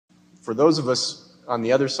for those of us on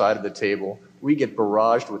the other side of the table, we get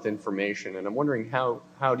barraged with information. And I'm wondering how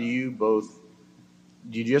do you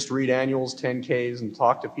just read annuals, 10Ks, and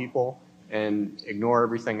talk to people and ignore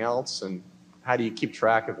everything else? And how do you keep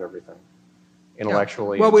track of everything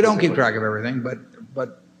intellectually? Well, we don't keep track of everything,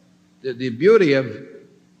 but the beauty of,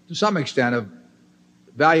 to some extent, of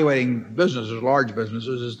evaluating businesses, large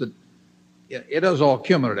businesses, is that it is all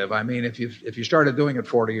cumulative. I mean, if you started doing it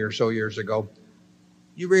 40 or so years ago,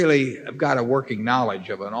 you really have got a working knowledge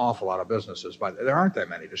of an awful lot of businesses, but there aren't that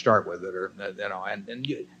many to start with that are, and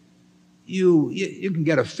you can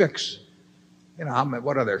get a fix.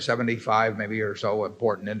 What are there, 75 maybe or so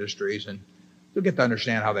important industries, and you'll get to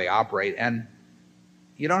understand how they operate, and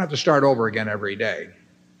you don't have to start over again every day,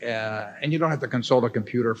 and you don't have to consult a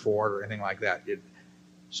computer for it or anything like that.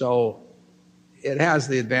 So it has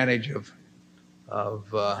the advantage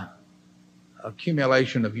of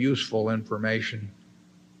accumulation of useful information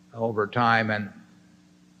over time, and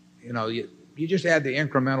you just add the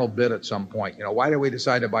incremental bit at some point. Why did we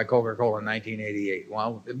decide to buy Coca-Cola in 1988?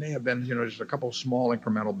 Well, it may have been just a couple small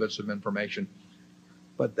incremental bits of information,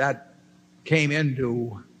 but that came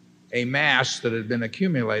into a mass that had been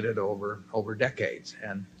accumulated over decades,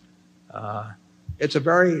 and it's a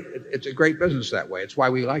great business that way. It's why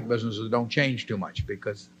we like businesses that don't change too much,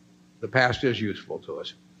 because the past is useful to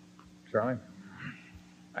us. Charlie?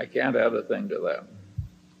 I can't add a thing to that.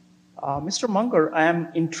 Mr. Munger, I am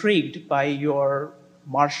intrigued by your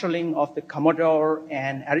marshalling of the Commodore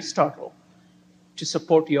and Aristotle to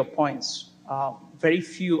support your points. Very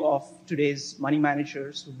few of today's money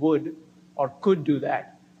managers would or could do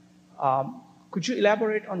that. Could you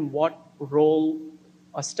elaborate on what role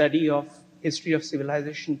a study of history of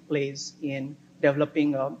civilization plays in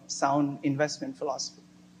developing a sound investment philosophy?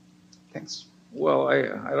 Thanks. Well, I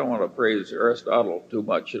don't want to praise Aristotle too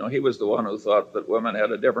much. He was the one who thought that women had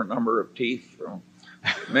a different number of teeth from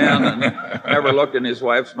men and never looked in his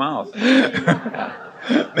wife's mouth.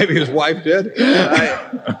 Maybe his wife did.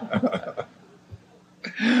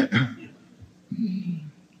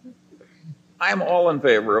 I'm all in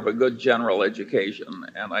favor of a good general education,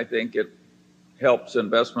 and I think it helps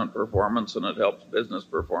investment performance, and it helps business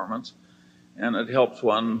performance, and it helps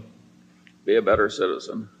one be a better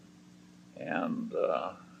citizen. And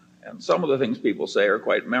some of the things people say are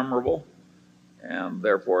quite memorable, and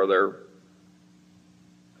therefore they're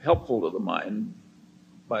helpful to the mind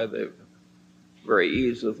by the very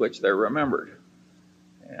ease with which they're remembered.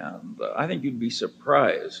 And I think you'd be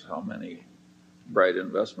surprised how many bright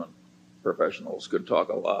investment professionals could talk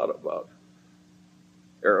a lot about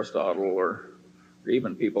Aristotle or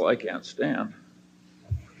even people I can't stand,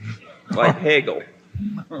 like Hegel.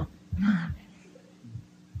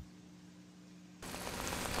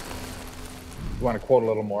 You want to quote a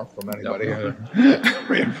little more from anybody? No.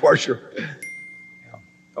 Reinforce your...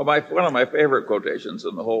 Oh, one of my favorite quotations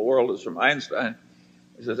in the whole world is from Einstein.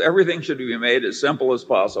 He says, everything should be made as simple as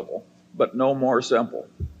possible, but no more simple.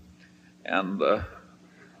 And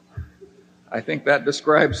I think that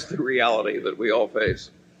describes the reality that we all face.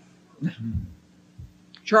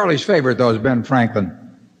 Charlie's favorite, though, is Ben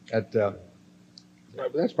Franklin. That's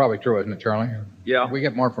probably true, isn't it, Charlie? Yeah. We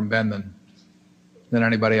get more from Ben than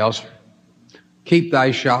anybody else. Keep thy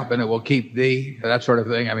shop and it will keep thee, that sort of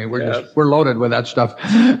thing. I mean, we're loaded with that stuff.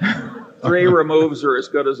 3 removes are as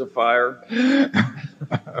good as a fire.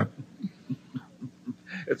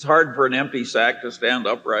 It's hard for an empty sack to stand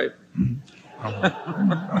upright.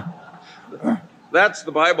 That's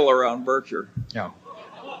the Bible around Berkshire. Yeah.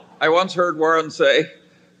 I once heard Warren say,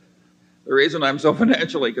 the reason I'm so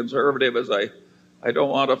financially conservative is I don't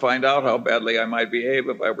want to find out how badly I might behave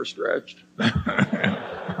if I were stretched.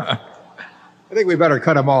 I think we better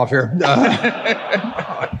cut him off here.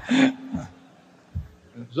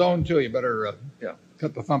 Zone 2, you better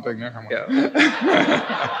cut the thumping there. Yeah.